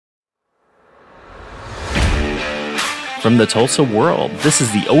From the Tulsa world, this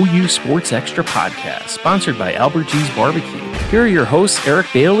is the OU Sports Extra podcast, sponsored by Albert G's Barbecue. Here are your hosts, Eric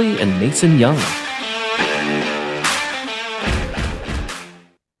Bailey and Mason Young.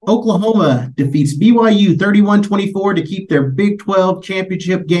 Oklahoma defeats BYU 31-24 to keep their Big 12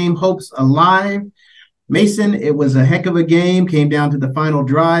 championship game hopes alive. Mason, it was a heck of a game, came down to the final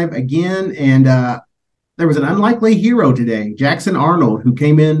drive again, and there was an unlikely hero today, Jackson Arnold, who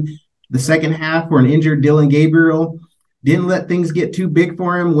came in the second half for an injured Dylan Gabriel. Didn't let things get too big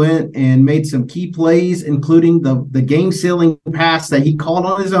for him, went and made some key plays, including the game-sealing pass that he called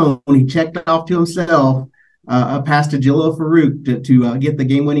on his own. He checked off to himself, a pass to Jalil Farouk to get the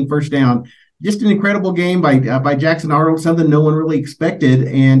game-winning first down. Just an incredible game by Jackson Arnold, something no one really expected.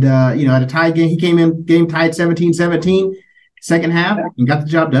 And, at a tie game, he came in, game tied 17-17, second half, and got the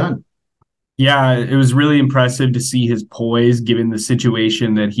job done. Yeah, it was really impressive to see his poise given the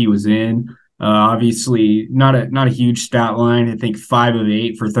situation that he was in. Obviously, not a huge stat line. I think 5 of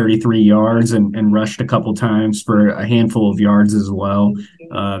 8 for 33 yards and rushed a couple times for a handful of yards as well.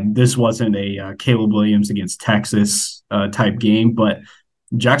 This wasn't a Caleb Williams against Texas type game, but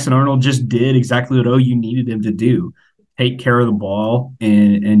Jackson Arnold just did exactly what OU needed him to do: take care of the ball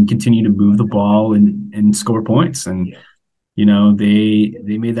and continue to move the ball and score points. And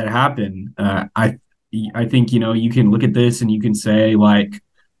they made that happen. I think you can look at this and you can say, like,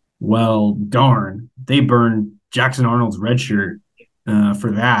 well, darn, they burned Jackson Arnold's red shirt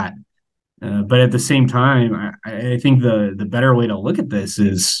for that. But at the same time, I think the better way to look at this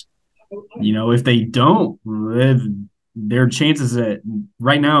is, if they don't, their chances that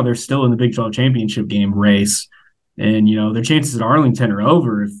right now they're still in the Big 12 championship game race. And, their chances at Arlington are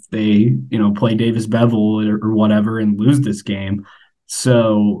over if they, play Davis Bevel or whatever and lose this game.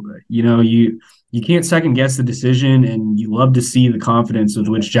 So, you can't second guess the decision, and you love to see the confidence with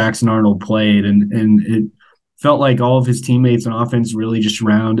which Jackson Arnold played. And it felt like all of his teammates on offense really just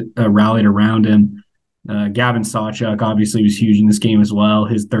rallied around him. Gavin Sawchuk obviously was huge in this game as well.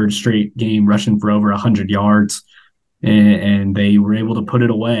 His third straight game rushing for over 100 yards. And they were able to put it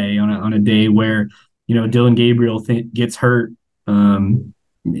away on a day where, Dylan Gabriel gets hurt.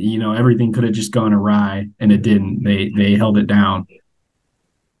 Everything could have just gone awry, and it didn't. They held it down.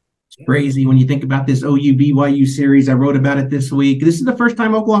 It's crazy when you think about this OU BYU series. I wrote about it this week. This is the first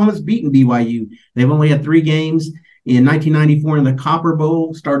time Oklahoma's beaten BYU. They've only had 3 games. In 1994, in the Copper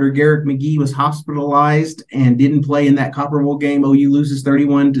Bowl, starter Garrick McGee was hospitalized and didn't play in that Copper Bowl game. OU loses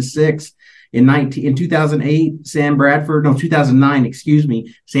 31-6. In 2009, Sam Bradford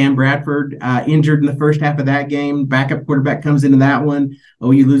injured in the first half of that game. Backup quarterback comes into that one.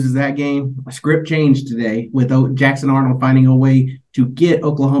 OU loses that game. A script changed today with Jackson Arnold finding a way to get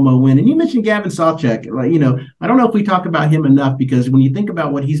Oklahoma a win. And you mentioned Gavin Sawchuk. I don't know if we talk about him enough, because when you think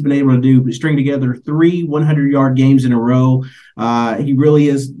about what he's been able to do, string together 3 100-yard games in a row, he really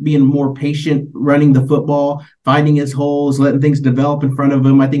is being more patient running the football, finding his holes, letting things develop in front of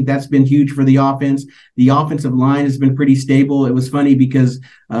him. I think that's been huge for the offense. The offensive line has been pretty stable. It was funny because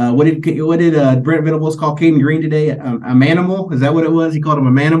what did Brent Venables call Caden Green today? A manimal? Is that what it was? He called him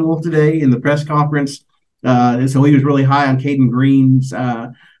a manimal today in the press conference. So he was really high on Caden Green's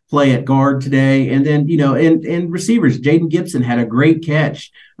play at guard today. And then, and receivers, Jaden Gibson had a great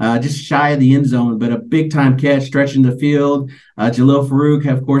catch, just shy of the end zone, but a big-time catch stretching the field. Jalil Farouk,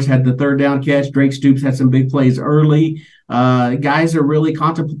 of course, had the third down catch. Drake Stoops had some big plays early. Guys are really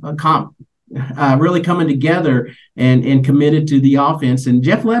really coming together and committed to the offense. And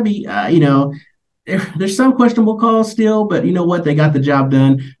Jeff Levy, there's some questionable calls still, but you know what? They got the job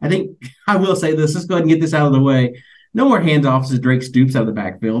done. I think I will say this. Let's go ahead and get this out of the way. No more handoffs to Drake Stoops out of the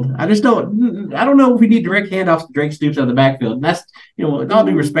backfield. I don't know if we need direct handoffs to Drake Stoops out of the backfield. And that's, with all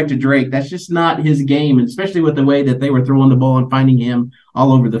due respect to Drake, that's just not his game, and especially with the way that they were throwing the ball and finding him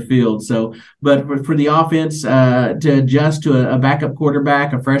all over the field. So, but for the offense to adjust to a backup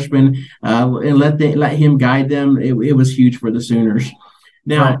quarterback, a freshman, and let him guide them, it was huge for the Sooners.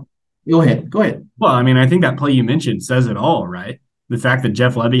 Now, Right. Go ahead. Well, I think that play you mentioned says it all, right? The fact that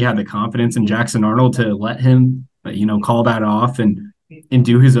Jeff Levy had the confidence in Jackson Arnold to let him, call that off and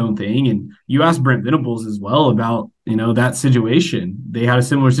do his own thing. And you asked Brent Venables as well about, that situation. They had a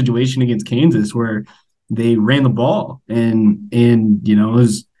similar situation against Kansas where they ran the ball and it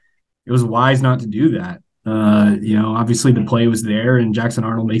was wise not to do that. Obviously the play was there and Jackson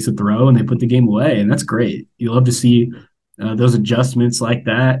Arnold makes a throw and they put the game away, and that's great. You love to see those adjustments like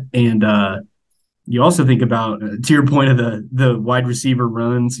that. And you also think about, to your point of the wide receiver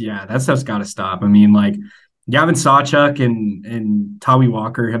runs, that stuff's got to stop. Gavin Sawchuk and Tawi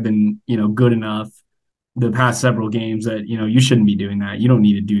Walker have been, good enough the past several games that, you shouldn't be doing that. You don't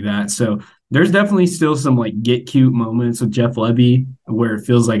need to do that. So there's definitely still some like get cute moments with Jeff Lebby where it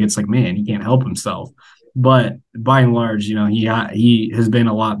feels like it's like, man, he can't help himself. But by and large, he has been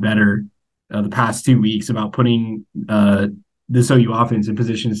a lot better the past 2 weeks about putting this OU offense in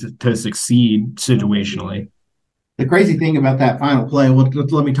positions to succeed situationally. The crazy thing about that final play, well,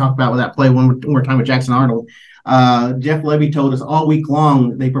 let me talk about that play one more time with Jackson Arnold. Jeff Lebby told us all week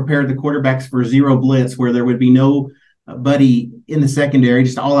long they prepared the quarterbacks for zero blitz, where there would be no buddy in the secondary,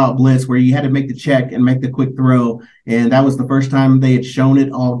 just all out blitz, where you had to make the check and make the quick throw. And that was the first time they had shown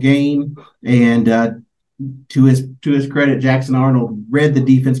it all game. And to his credit, Jackson Arnold read the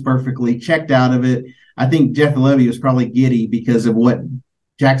defense perfectly, checked out of it. I think Jeff Lebby was probably giddy because of what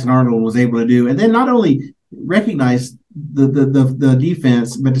Jackson Arnold was able to do. And then not only recognize the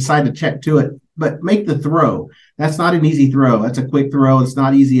defense, but decide to check to it, but make the throw. That's not an easy throw. That's a quick throw. It's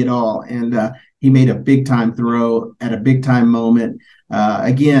not easy at all. And he made a big time throw at a big time moment.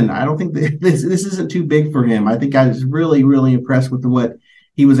 Again, I don't think this isn't too big for him. I think I was really, really impressed with what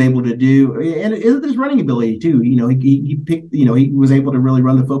he was able to do, and his running ability too. He picked. He was able to really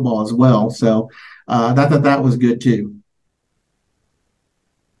run the football as well. So I thought that was good too.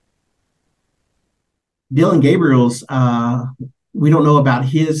 Dylan Gabriel's, we don't know about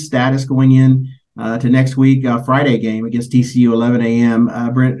his status going in to next week, Friday game against TCU, 11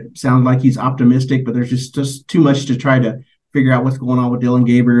 a.m. Brent sounds like he's optimistic, but there's just too much to try to figure out what's going on with Dylan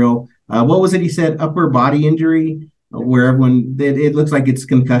Gabriel. What was it he said? Upper body injury, where everyone, it looks like it's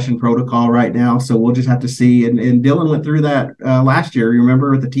concussion protocol right now. So we'll just have to see. And Dylan went through that last year, you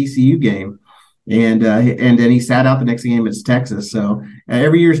remember, at the TCU game. And then he sat out the next game against Texas. So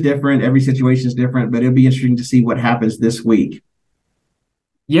every year is different. Every situation is different, but it'll be interesting to see what happens this week.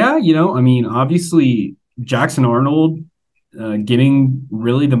 Yeah, obviously Jackson Arnold getting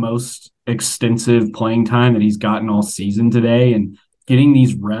really the most extensive playing time that he's gotten all season today, and getting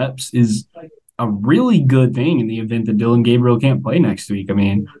these reps is a really good thing in the event that Dylan Gabriel can't play next week. I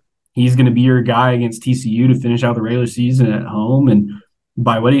mean, he's going to be your guy against TCU to finish out the regular season at home, and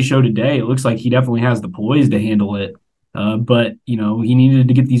by what he showed today, it looks like he definitely has the poise to handle it. But, he needed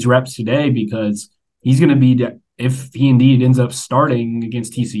to get these reps today because he's going to be, if he indeed ends up starting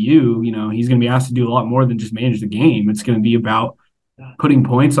against TCU, he's going to be asked to do a lot more than just manage the game. It's going to be about putting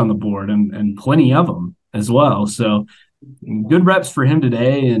points on the board and plenty of them as well. So good reps for him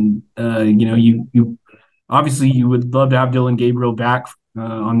today. And, you obviously you would love to have Dylan Gabriel back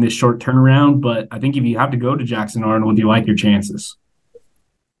on this short turnaround. But I think if you have to go to Jackson Arnold, you like your chances.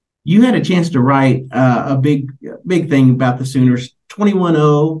 You had a chance to write a big thing about the Sooners.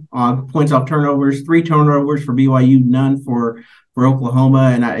 21-0 on points off turnovers, 3 turnovers for BYU, none for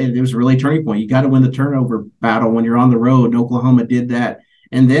Oklahoma. And it was a really turning point. You got to win the turnover battle when you're on the road. And Oklahoma did that.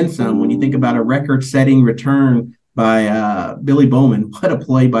 And then some. When you think about a record-setting return by Billy Bowman. What a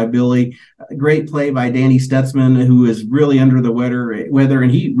play by Billy. A great play by Danny Stutzman, who is really under the weather.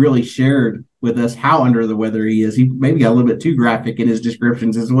 And he really shared with us how under the weather he is. He maybe got a little bit too graphic in his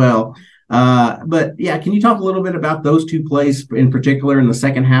descriptions as well. But yeah, can you talk a little bit about those two plays in particular in the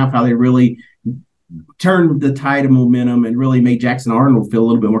second half, how they really turned the tide of momentum and really made Jackson Arnold feel a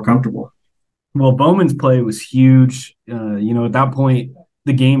little bit more comfortable? Well, Bowman's play was huge. At that point,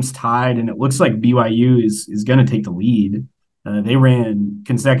 the game's tied, and it looks like BYU is going to take the lead. They ran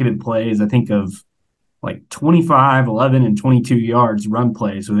consecutive plays, I think, of like 25, 11, and 22 yards run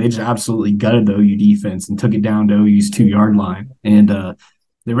plays. So they just absolutely gutted the OU defense and took it down to OU's 2-yard line. And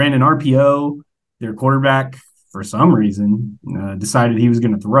they ran an RPO. Their quarterback, for some reason, decided he was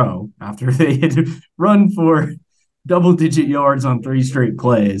going to throw after they had run for double-digit yards on 3 straight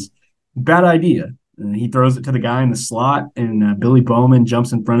plays. Bad idea. He throws it to the guy in the slot, and Billy Bowman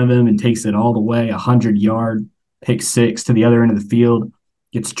jumps in front of him and takes it all the way, 100-yard pick six to the other end of the field.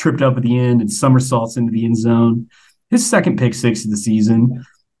 Gets tripped up at the end and somersaults into the end zone. His second pick six of the season.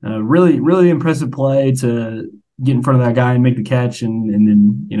 Really, really impressive play to get in front of that guy and make the catch and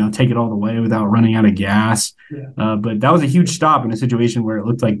then, take it all the way without running out of gas. But that was a huge stop in a situation where it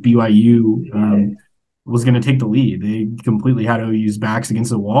looked like BYU was going to take the lead. They completely had OU's backs against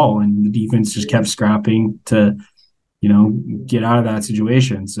the wall, and the defense just kept scrapping to, get out of that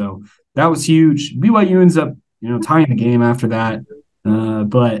situation. So that was huge. BYU ends up, tying the game after that.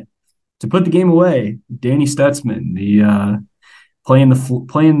 But to put the game away, Danny Stutzman, playing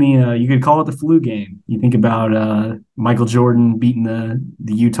the you could call it the flu game. You think about Michael Jordan beating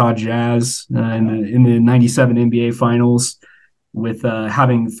the Utah Jazz in the '97 NBA Finals with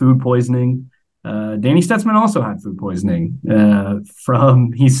having food poisoning. Danny Stutzman also had food poisoning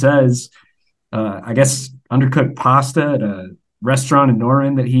from, he says, I guess undercooked pasta at a restaurant in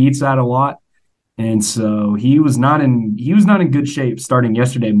Norman that he eats at a lot. And so he was not in good shape starting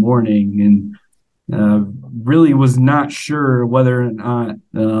yesterday morning, and really was not sure whether or not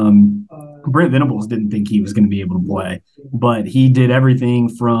Brent Venables didn't think he was going to be able to play. But he did everything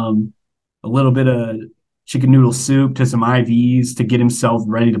from a little bit of chicken noodle soup to some IVs to get himself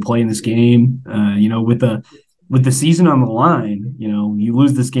ready to play in this game. With the season on the line, you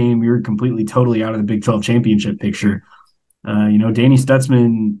lose this game, you're completely, totally out of the Big 12 championship picture. Danny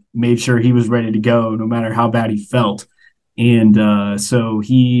Stutzman made sure he was ready to go no matter how bad he felt. And so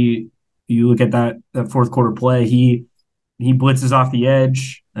you look at that fourth quarter play, he blitzes off the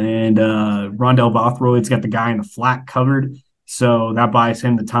edge, and Rondell Bothroyd's got the guy in the flat covered. So that buys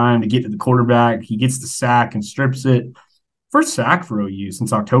him the time to get to the quarterback. He gets the sack and strips it. First sack for OU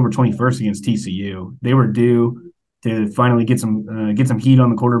since October 21st against TCU. They were due to finally get some heat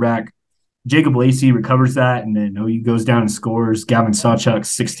on the quarterback. Jacob Lacey recovers that, and then OU goes down and scores. Gavin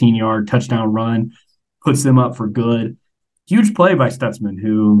Sawchuk's 16-yard touchdown run puts them up for good. Huge play by Stutzman,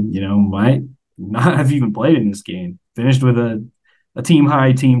 who might not have even played in this game. Finished with a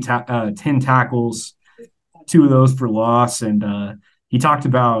team-high 10 tackles, 2 of those for loss. And he talked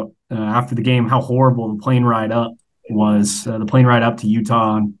about after the game how horrible the plane ride up was, the plane ride up to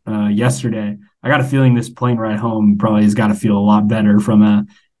Utah yesterday. I got a feeling this plane ride home probably has got to feel a lot better from a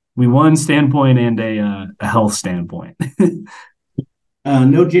we won standpoint and a health standpoint.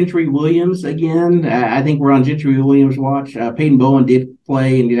 No Gentry Williams again. I think we're on Gentry Williams' watch. Peyton Bowen did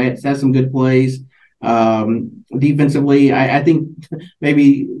play and has some good plays. Defensively, I think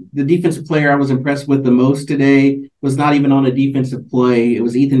maybe the defensive player I was impressed with the most today was not even on a defensive play. It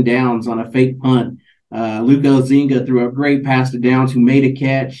was Ethan Downs on a fake punt. Luka Ozinga threw a great pass to Downs, who made a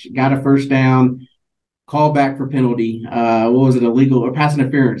catch, got a first down, call back for penalty. What was it? Illegal or pass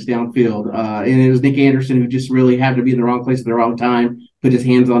interference downfield. And it was Nick Anderson who just really happened to be in the wrong place at the wrong time, put his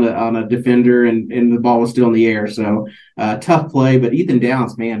hands on a defender, and the ball was still in the air. So tough play, but Ethan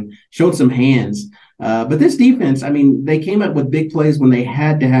Downs, man, showed some hands. But this defense, they came up with big plays when they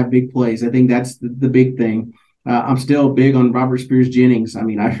had to have big plays. I think that's the big thing. I'm still big on Robert Spears-Jennings. I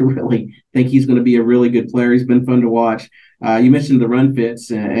really think he's going to be a really good player. He's been fun to watch. You mentioned the run fits,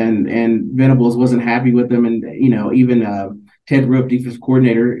 and Venables wasn't happy with them. And, even Ted Rupp, defensive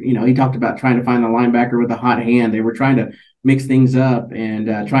coordinator, he talked about trying to find a linebacker with a hot hand. They were trying to mix things up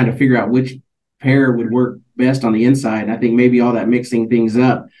and trying to figure out which pair would work best on the inside. And I think maybe all that mixing things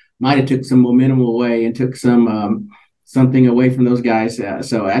up might have took some momentum away and took something away from those guys.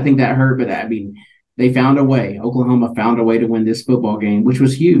 So I think that hurt, but they found a way. Oklahoma found a way to win this football game, which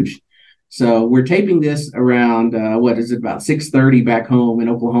was huge. So we're taping this around, about 6:30 back home in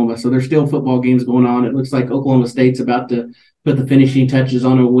Oklahoma. So there's still football games going on. It looks like Oklahoma State's about to put the finishing touches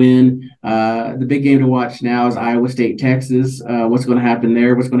on a win. The big game to watch now is Iowa State, Texas. What's going to happen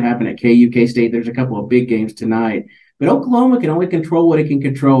there? What's going to happen at KU, K-State? There's a couple of big games tonight. But Oklahoma can only control what it can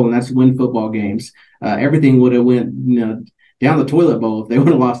control, and that's win football games. Everything would have went, down the toilet bowl if they would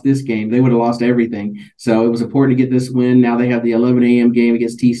have lost this game. They would have lost everything. So it was important to get this win. Now they have the 11 a.m. game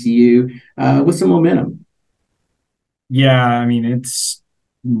against TCU with some momentum. Yeah,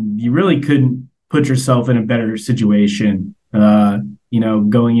 you really couldn't put yourself in a better situation,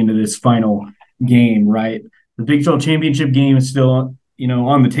 going into this final game, right? The Big 12 championship game is still,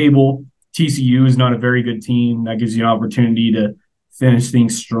 on the table. TCU is not a very good team. That gives you an opportunity to finish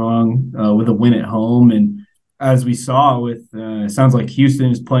things strong with a win at home. And as we saw with, it sounds like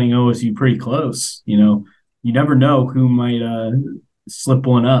Houston is playing OSU pretty close. You never know who might slip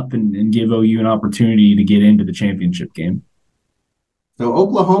one up and give OU an opportunity to get into the championship game. So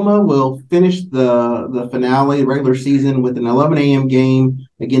Oklahoma will finish the finale, regular season, with an 11 a.m. game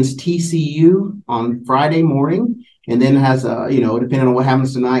against TCU on Friday morning. And then has, depending on what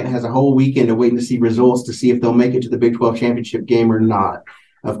happens tonight, has a whole weekend of waiting to see results to see if they'll make it to the Big 12 championship game or not.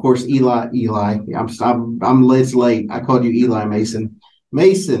 Of course, Eli, it's late. I called you Eli, Mason.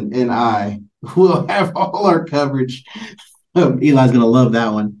 Mason and I will have all our coverage. Eli's going to love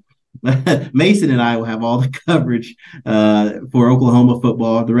that one. Mason and I will have all the coverage for Oklahoma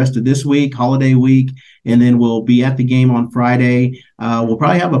football the rest of this week, holiday week, and then we'll be at the game on Friday. We'll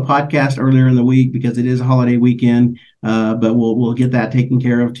probably have a podcast earlier in the week because it is a holiday weekend, but we'll get that taken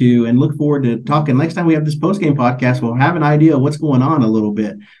care of too, and look forward to talking. Next time we have this post-game podcast, we'll have an idea of what's going on a little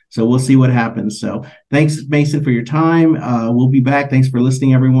bit, so we'll see what happens. So thanks, Mason, for your time. We'll be back. Thanks for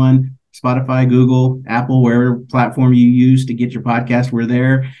listening, everyone. Spotify, Google, Apple, wherever platform you use to get your podcast, we're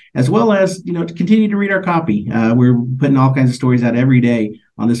there, as well as, to continue to read our copy. We're putting all kinds of stories out every day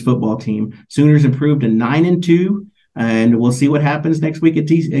on this football team. Sooners improved to 9-2, and we'll see what happens next week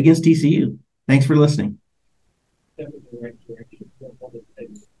against TCU. Thanks for listening.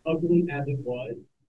 Ugly as it was.